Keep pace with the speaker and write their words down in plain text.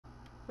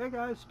Hey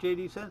guys,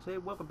 JD Sensei,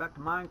 welcome back to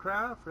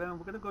Minecraft, and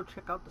we're gonna go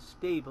check out the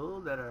stable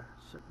that a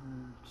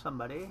certain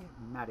somebody,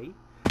 Matty,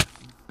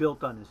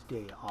 built on his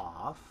day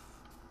off.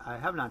 I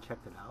have not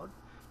checked it out.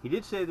 He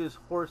did say there's a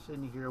horse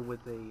in here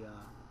with a,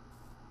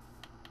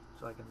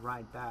 so I can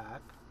ride back.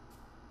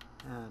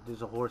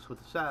 There's a horse with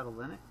a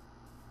saddle in it.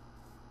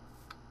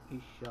 We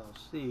shall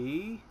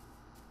see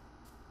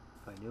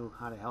if I knew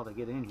how the hell to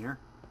get in here.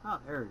 Oh,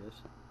 there it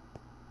is.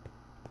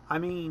 I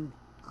mean,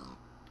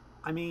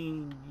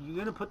 you're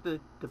gonna put the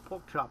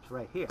pork chops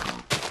right here.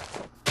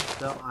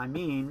 So I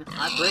mean,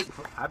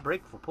 I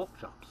break for pork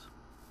chops.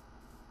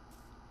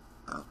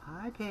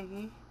 Hi,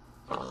 Piggy.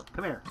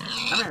 Come here.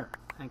 Come here.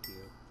 Thank you.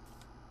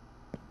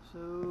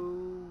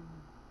 So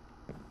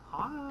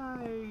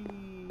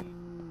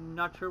I'm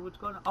not sure what's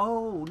going on.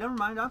 Oh, never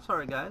mind. I'm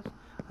sorry, guys.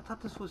 I thought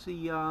this was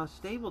the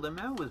stable that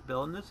Matt was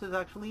building. This is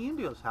actually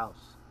Indio's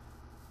house.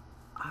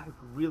 I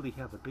really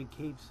have a big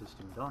cave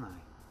system, don't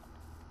I?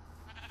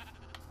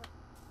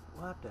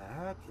 What the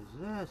heck is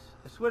this?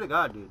 I swear to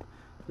God, dude.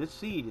 This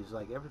seed is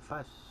like every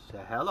 5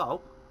 seconds.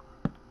 Hello.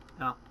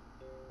 Now,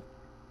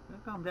 I'm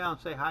gonna come down and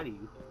say hi to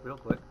you real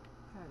quick.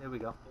 Yeah, there we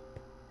go.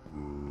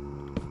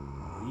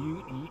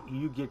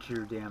 You get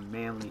your damn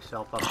manly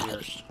self up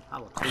here. I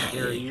will take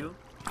care of you.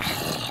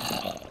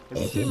 Have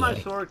you seen my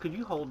sword? Could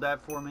you hold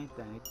that for me?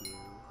 Thank you.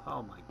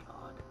 Oh my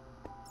God.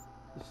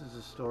 This is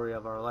the story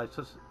of our life.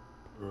 So,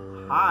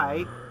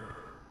 hi.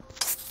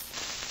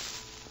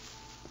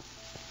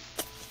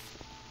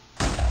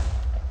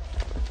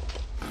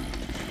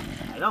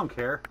 I don't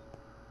care.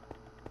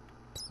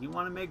 You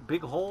want to make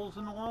big holes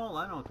in the wall?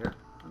 I don't care.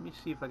 Let me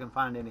see if I can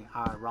find any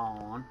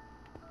iron.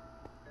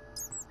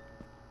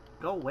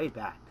 Go way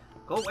back.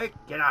 Go away.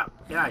 Get out.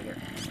 Get out of here.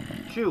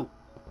 Shoo.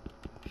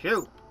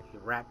 Shoo. You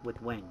rat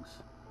with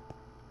wings.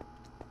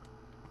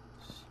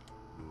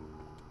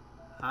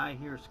 I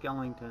hear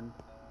skeleton.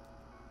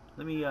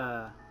 Let me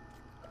get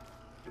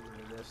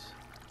rid of this.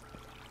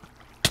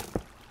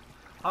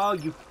 Oh,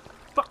 you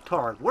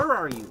fucktard. Where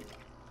are you?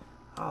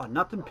 Oh,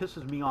 nothing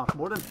pisses me off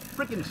more than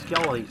freaking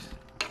skellies.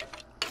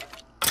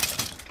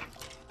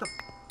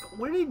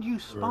 Where did you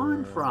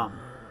spawn from?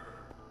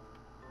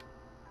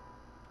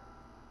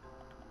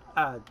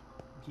 Yeah.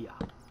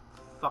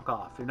 Fuck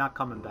off. You're not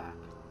coming back.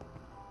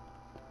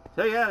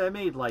 So yeah, that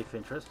made life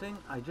interesting.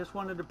 I just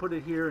wanted to put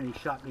it here and he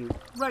shot me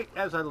right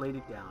as I laid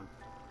it down.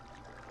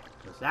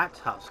 Because that's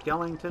how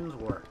skeletons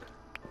work.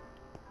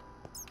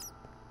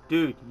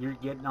 Dude, you're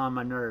getting on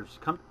my nerves.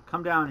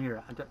 Come down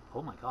here.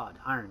 Oh my God,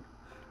 iron.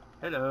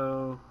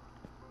 Hello.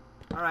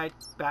 Alright,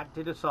 back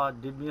to the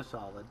solid. Did me a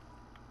solid.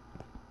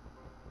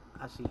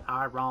 I see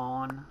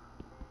iron.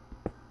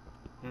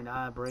 And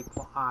I break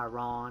for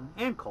iron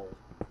and coal.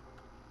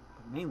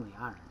 But mainly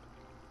iron.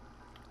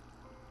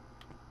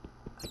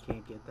 I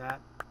can't get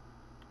that.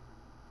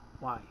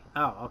 Why?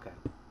 Oh, okay.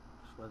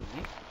 This wasn't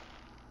it.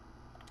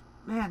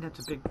 Man, that's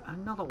a big...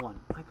 Another one.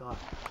 My God.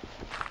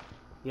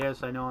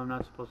 Yes, I know I'm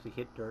not supposed to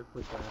hit dirt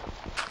with the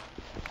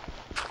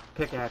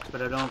pickaxe,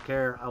 but I don't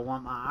care. I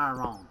want my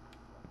iron.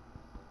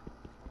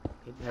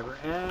 It never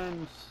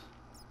ends.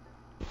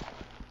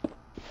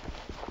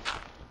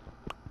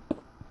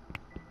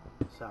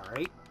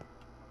 Sorry.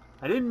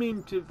 I didn't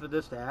mean for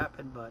this to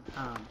happen, but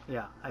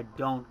yeah, I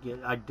don't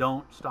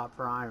stop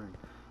for iron.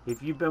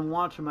 If you've been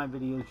watching my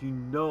videos, you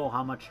know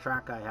how much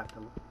track I have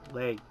to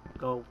lay.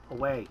 Go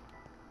away.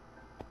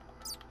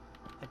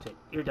 That's it.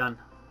 You're done.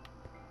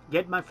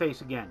 Get in my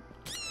face again.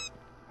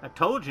 I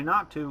told you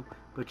not to,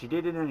 but you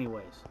did it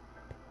anyways.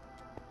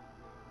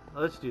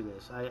 Let's do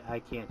this. I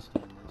can't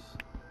stand this.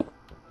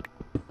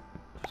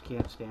 Just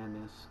can't stand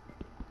this.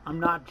 I'm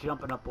not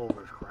jumping up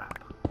over crap.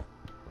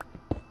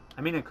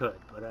 I mean, I could,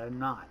 but I'm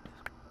not.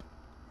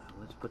 Now,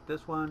 let's put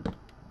this one.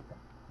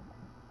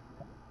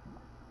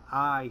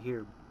 I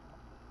hear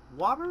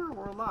water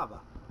or lava?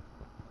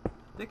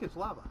 I think it's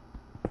lava.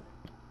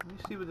 Let me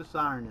see where this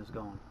iron is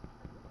going.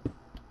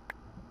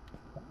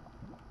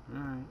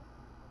 Alright.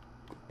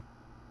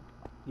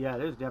 Yeah,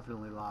 there's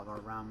definitely lava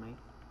around me.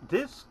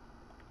 This...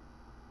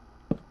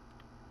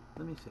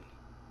 Let me see.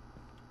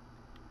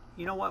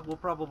 You know what? We'll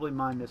probably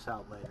mine this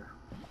out later.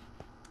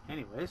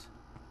 Anyways.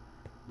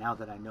 Now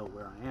that I know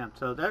where I am.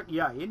 So that,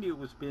 yeah, India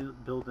was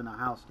building a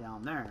house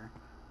down there.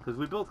 Because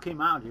we both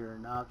came out here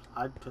and I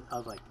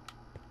was like,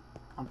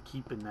 I'm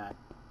keeping that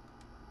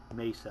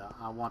mesa.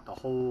 I want the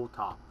whole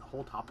top. The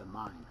whole top in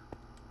mine.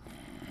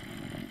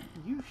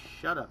 You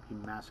shut up, you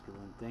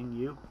masculine thing,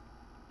 you.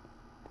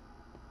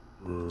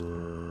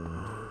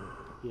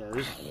 Yeah,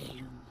 this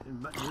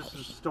is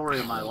the story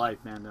of my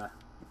life, man. The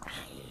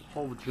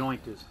whole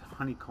joint is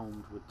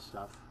honeycombed with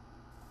stuff.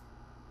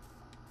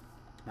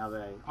 Now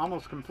that I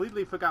almost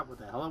completely forgot what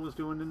the hell I was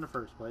doing in the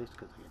first place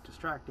because I get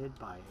distracted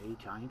by a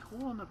giant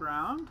hole in the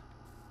ground.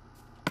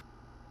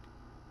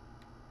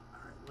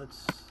 Alright,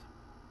 let's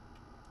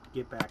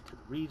get back to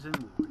the reason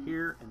we were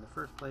here in the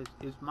first place.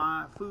 Is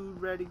my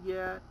food ready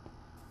yet?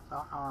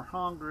 I are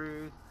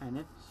hungry and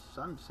it's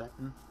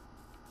sunsetting.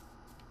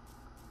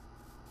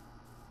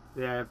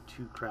 They have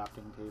 2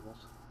 crafting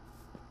tables.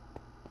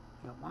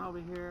 Got one over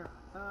here.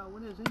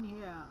 What is in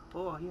here?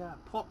 Oh, yeah,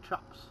 pork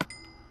chops.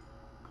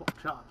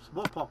 Pork chops.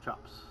 More pork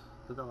chops.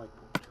 Because I like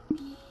pork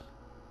chops.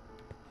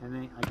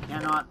 And I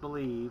cannot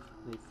believe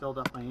they filled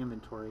up my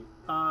inventory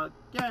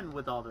again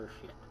with all their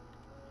shit.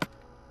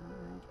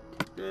 Alright,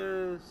 take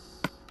this.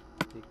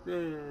 Take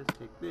this.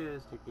 Take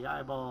this. Take the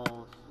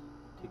eyeballs.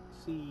 Take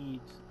the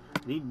seeds.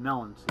 I need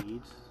melon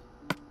seeds.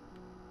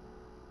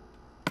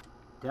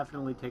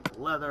 Definitely take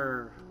the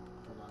leather.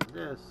 Hold on to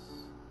this.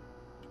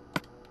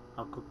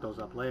 I'll cook those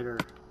up later.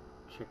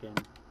 Chicken.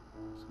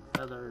 Some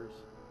feathers.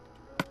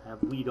 I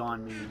have wheat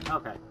on me.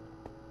 Okay.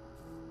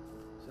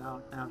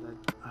 So now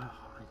that... Oh,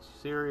 it's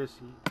serious.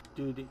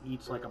 Dude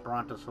eats like a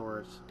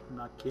brontosaurus. I'm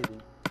not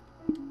kidding.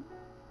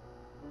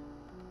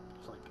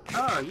 It's like,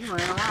 oh, you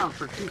ran around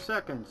for 2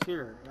 seconds.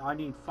 Here, I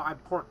need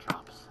 5 pork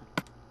chops.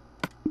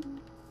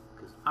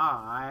 Because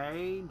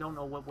I don't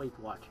know what Weight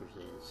Watchers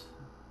is.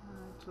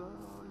 Alright, so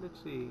let's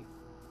see.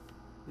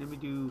 Let me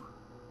do...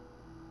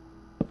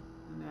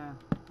 Nah,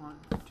 1,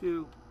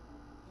 2.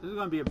 This is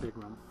going to be a big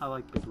room. I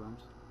like big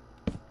rooms.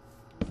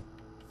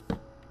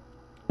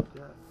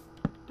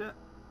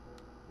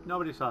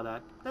 Nobody saw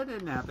that. That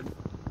didn't happen.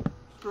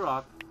 Screw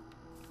off.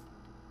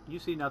 You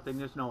see nothing.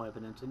 There's no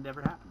evidence. It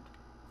never happened.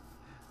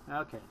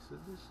 Okay, so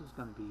this is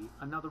going to be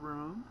another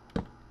room.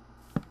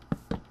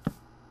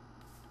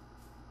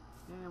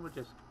 And we'll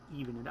just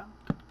even it out.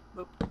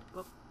 Boop,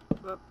 boop,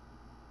 boop,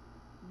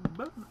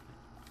 boop.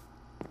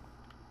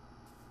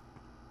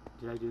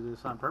 Did I do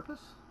this on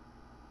purpose?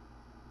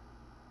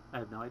 I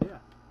have no idea.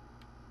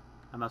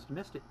 I must have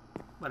missed it.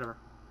 Whatever.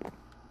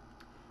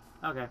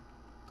 Okay.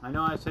 I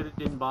know I said it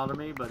didn't bother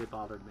me, but it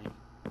bothered me.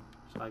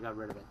 So I got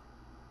rid of it.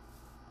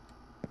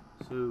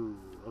 So,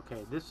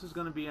 okay, this is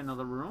going to be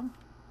another room.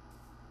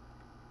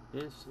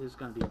 This is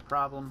going to be a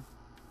problem.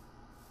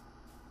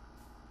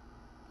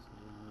 So,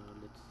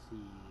 let's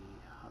see.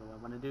 How do I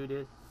want to do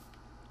this?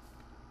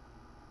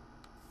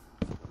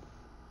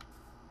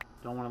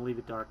 Don't want to leave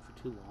it dark for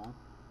too long.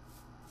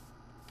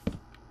 I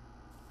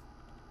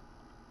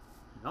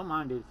don't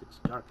mind it if it's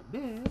dark a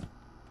bit.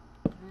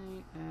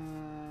 Okay,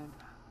 and...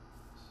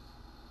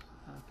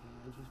 Okay,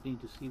 I just need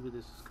to see where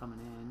this is coming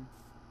in.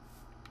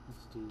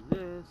 Let's do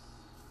this.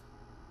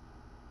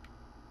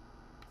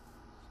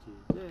 Let's do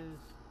this.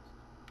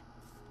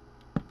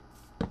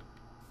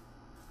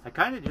 I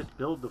kind of just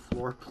build the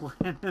floor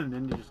plan and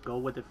then just go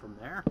with it from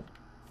there.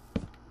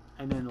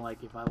 And then,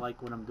 like, if I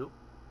like what I'm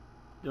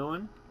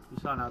doing, you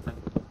saw nothing.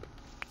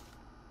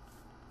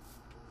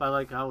 If I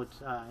like how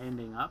it's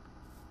ending up,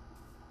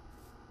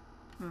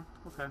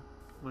 okay.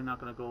 We're not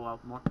going to go out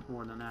more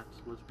than that,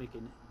 so let's make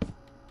an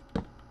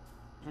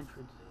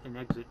entrance and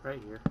exit right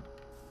here.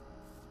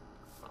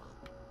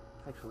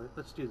 Actually,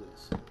 let's do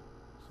this.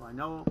 So I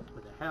know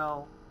where the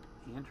hell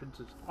the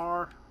entrances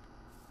are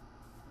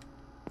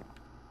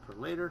for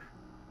later,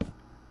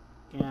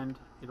 and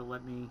it'll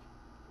let me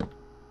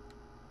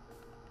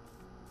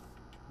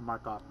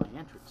mark off my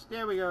entrance.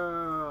 There we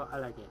go. I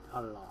like it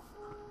a lot.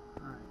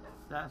 Alright,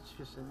 that's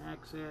just an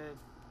exit.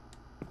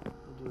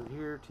 We'll do it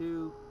here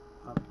too.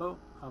 Boop,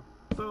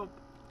 boop,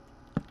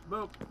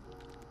 boop.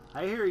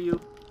 I hear you.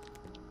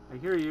 I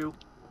hear you.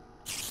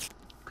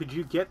 Could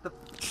you get the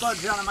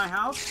fudge out of my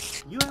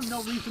house? You have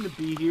no reason to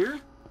be here.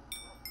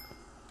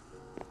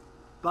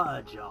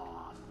 Fudge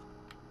off.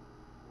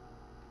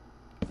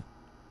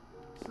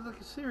 So,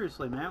 like,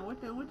 seriously, man, what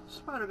is the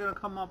spider gonna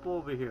come up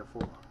over here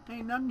for?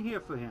 Ain't nothing here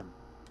for him.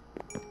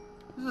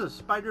 This is a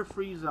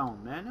spider-free zone,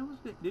 man.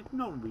 There's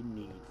no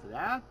need for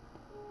that.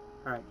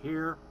 All right,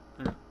 here.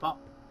 Pop,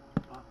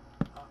 pop,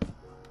 pop,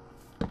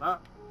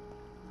 pop.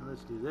 Now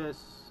let's do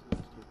this.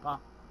 Let's do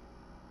pop,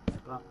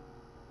 pop,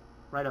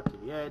 right up to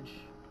the edge.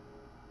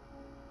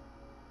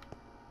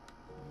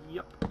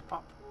 Yep,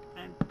 pop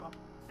and pop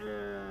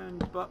and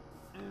pop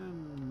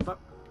and pop.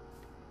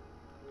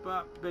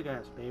 Pop, big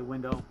ass bay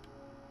window.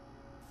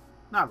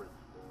 Not really.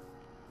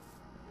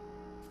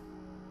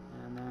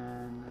 And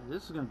then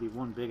this is going to be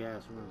one big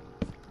ass room.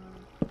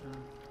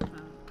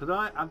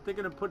 Because I'm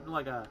thinking of putting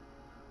like a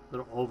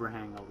little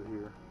overhang over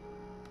here.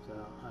 So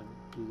I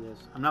do this.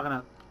 I'm not going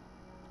to...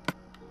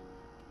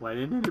 Why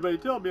didn't anybody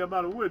tell me I'm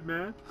out of wood,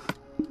 man?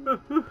 There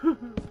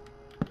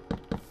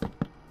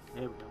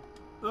we go.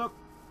 Oh,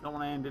 don't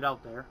want to end it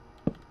out there.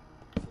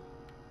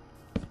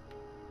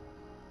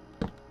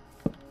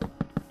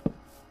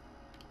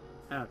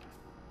 Okay.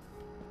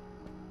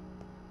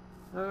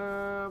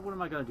 What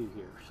am I going to do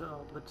here?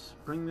 So, let's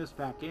bring this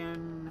back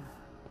in.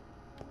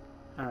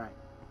 Alright.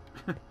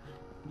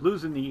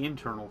 Losing the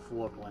internal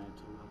floor plan.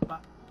 So,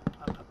 up,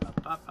 up, up,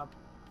 up, up, up.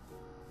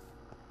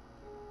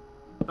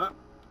 Up,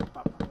 up,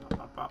 up,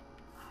 up, up.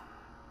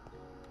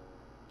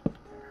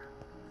 There.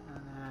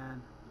 And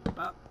then,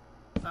 up,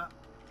 up,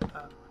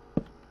 up.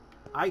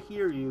 I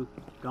hear you.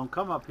 Don't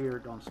come up here.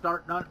 Don't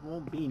start nothing.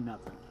 Won't be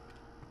nothing.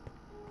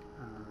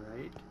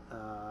 Alright.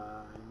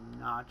 I'm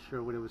not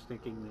sure what I was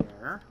thinking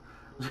there.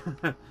 Okay,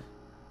 and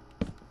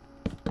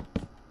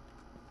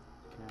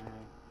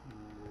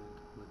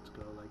let's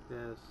go like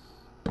this.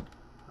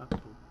 Up,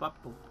 boop, up,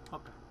 boop.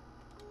 Okay.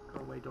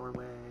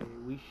 Doorway.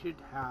 We should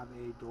have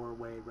a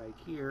doorway right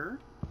here.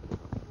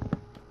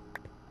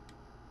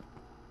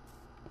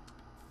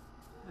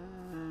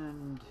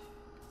 And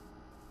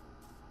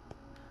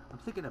I'm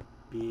thinking a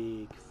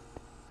big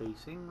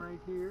facing right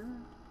here.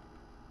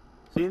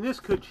 See, and this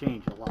could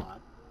change a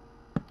lot.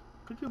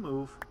 Could you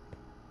move?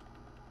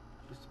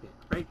 Just a bit.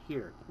 Right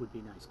here would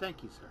be nice.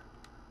 Thank you, sir.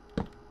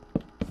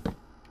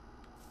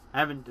 I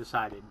haven't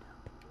decided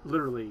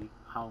literally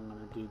how I'm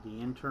going to do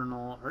the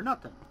internal or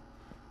nothing.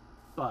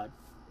 But,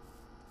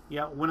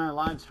 yeah, when I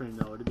live stream,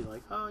 though, it'd be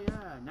like, oh,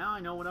 yeah, now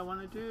I know what I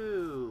want to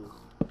do.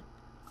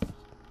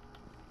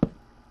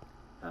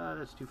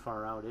 That's too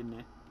far out, isn't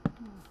it?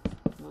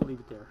 We'll leave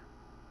it there.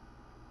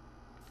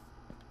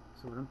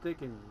 So what I'm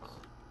thinking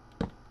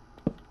is,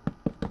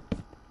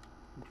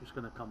 I'm just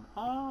going to come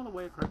all the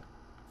way across.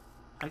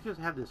 I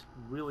just have this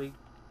really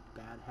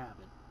bad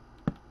habit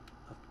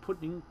of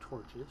putting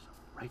torches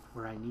right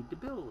where I need to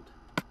build.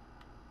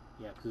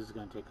 Yeah, because this is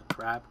going to take a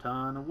crap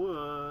ton of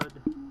wood.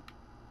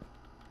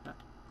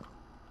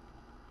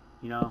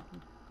 You know,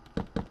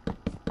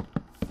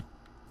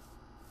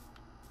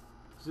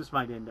 this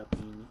might end up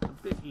being a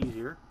bit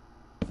easier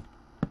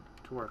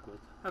to work with.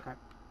 Okay.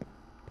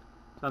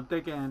 So I'm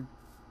thinking,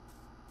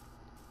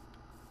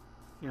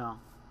 you know,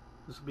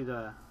 this will be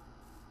the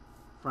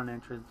front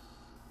entrance.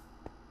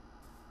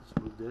 Let's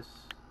move this.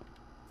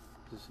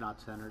 This is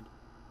not centered.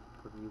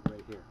 Put you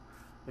right here.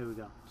 There we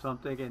go. So I'm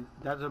thinking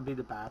that'll be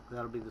the back.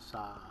 That'll be the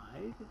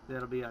side.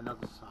 That'll be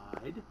another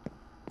side.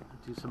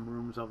 Do some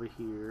rooms over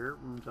here.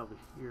 Rooms over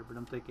here. But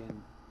I'm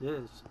thinking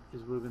this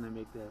is where we're going to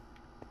make the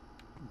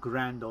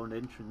grand old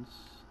entrance.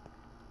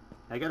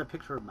 I got a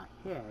picture of my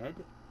head.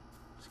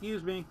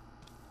 Excuse me.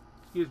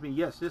 Excuse me.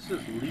 Yes, this is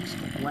leased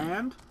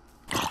land.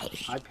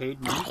 I paid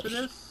money for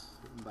this.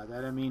 By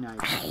that I mean I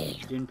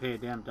didn't pay a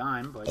damn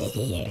dime, but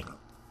yes,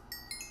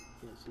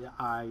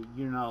 yeah,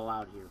 you're not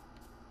allowed here.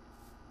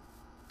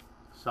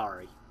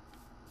 Sorry.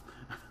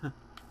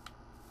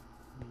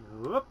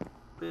 Whoop.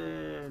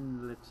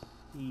 And let's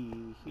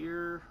see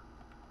here.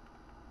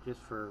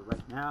 Just for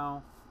right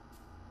now.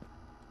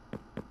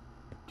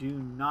 Do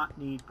not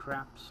need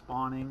crap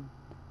spawning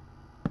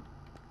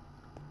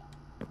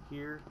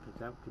here, because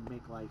that could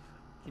make life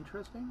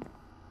interesting.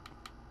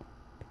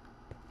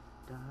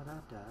 Da, da,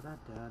 da, da,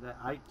 da, da.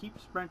 I keep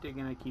sprinting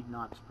and I keep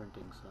not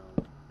sprinting,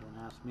 so don't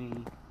ask me.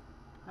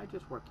 I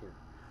just work here.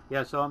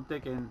 Yeah, so I'm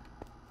thinking,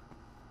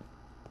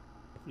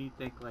 what do you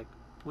think, like,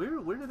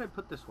 where did I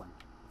put this one?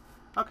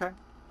 Okay,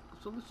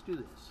 so let's do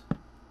this.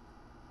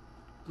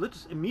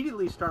 Let's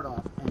immediately start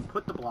off and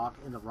put the block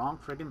in the wrong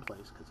friggin'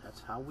 place, because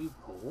that's how we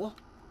roll.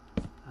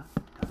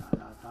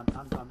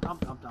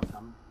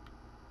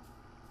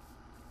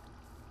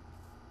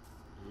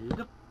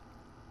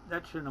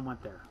 That shouldn't have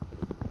went there.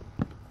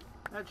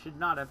 That should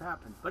not have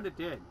happened, but it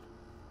did.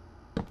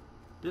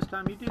 This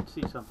time you did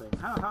see something.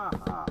 Ha ha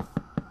ha.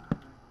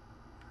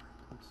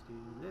 Let's do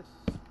this,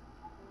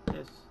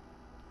 this,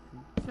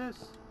 this,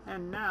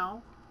 and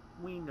now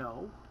we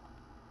know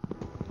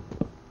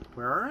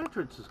where our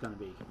entrance is going to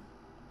be.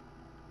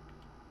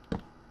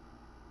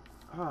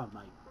 Oh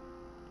my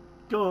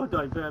God,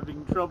 I'm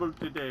having trouble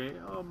today.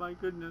 Oh my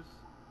goodness.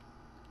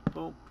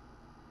 Boom.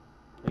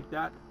 Like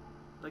that,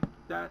 like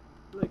that,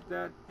 like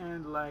that,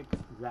 and like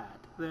that.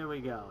 There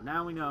we go.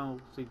 Now we know.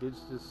 See, this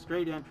is a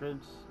straight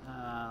entrance.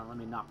 Let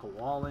me knock a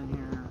wall in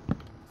here.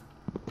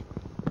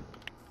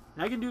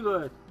 And I can do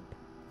the,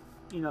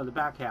 you know, the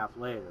back half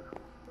later.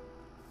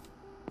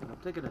 But I'm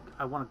thinking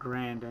I want a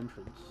grand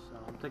entrance. So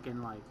I'm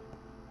thinking like,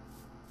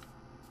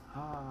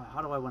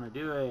 how do I want to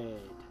do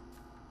it?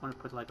 I want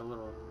to put like a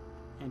little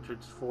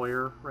entrance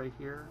foyer right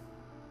here.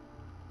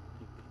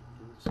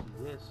 Let's do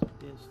this,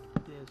 this,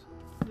 this,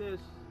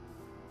 this.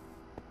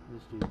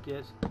 Let's do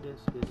this, this,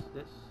 this,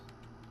 this,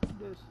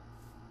 this.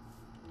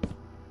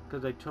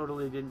 Because I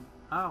totally didn't.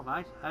 Oh,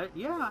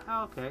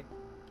 yeah, okay.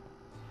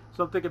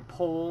 So I'm thinking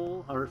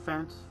pole or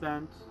fence,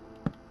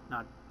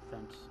 not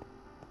fence,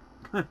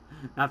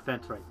 not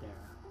fence right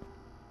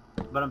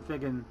there. But I'm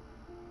thinking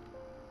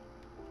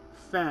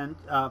fence,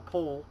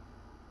 pole,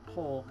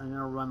 and then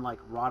I'll run like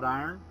wrought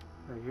iron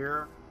right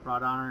here,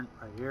 wrought iron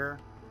right here,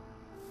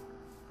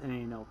 and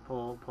you know,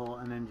 pull,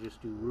 and then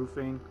just do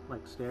roofing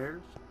like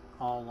stairs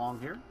all along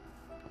here.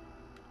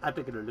 I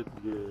think it'll look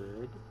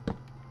good.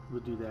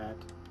 We'll do that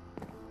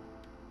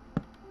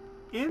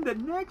in the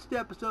next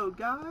episode,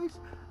 guys.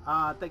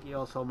 Thank you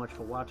all so much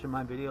for watching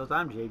my videos.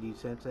 I'm JD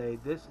Sensei.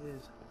 This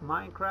is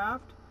Minecraft,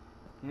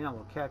 and I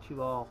will catch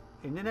you all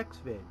in the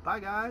next vid.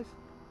 Bye, guys.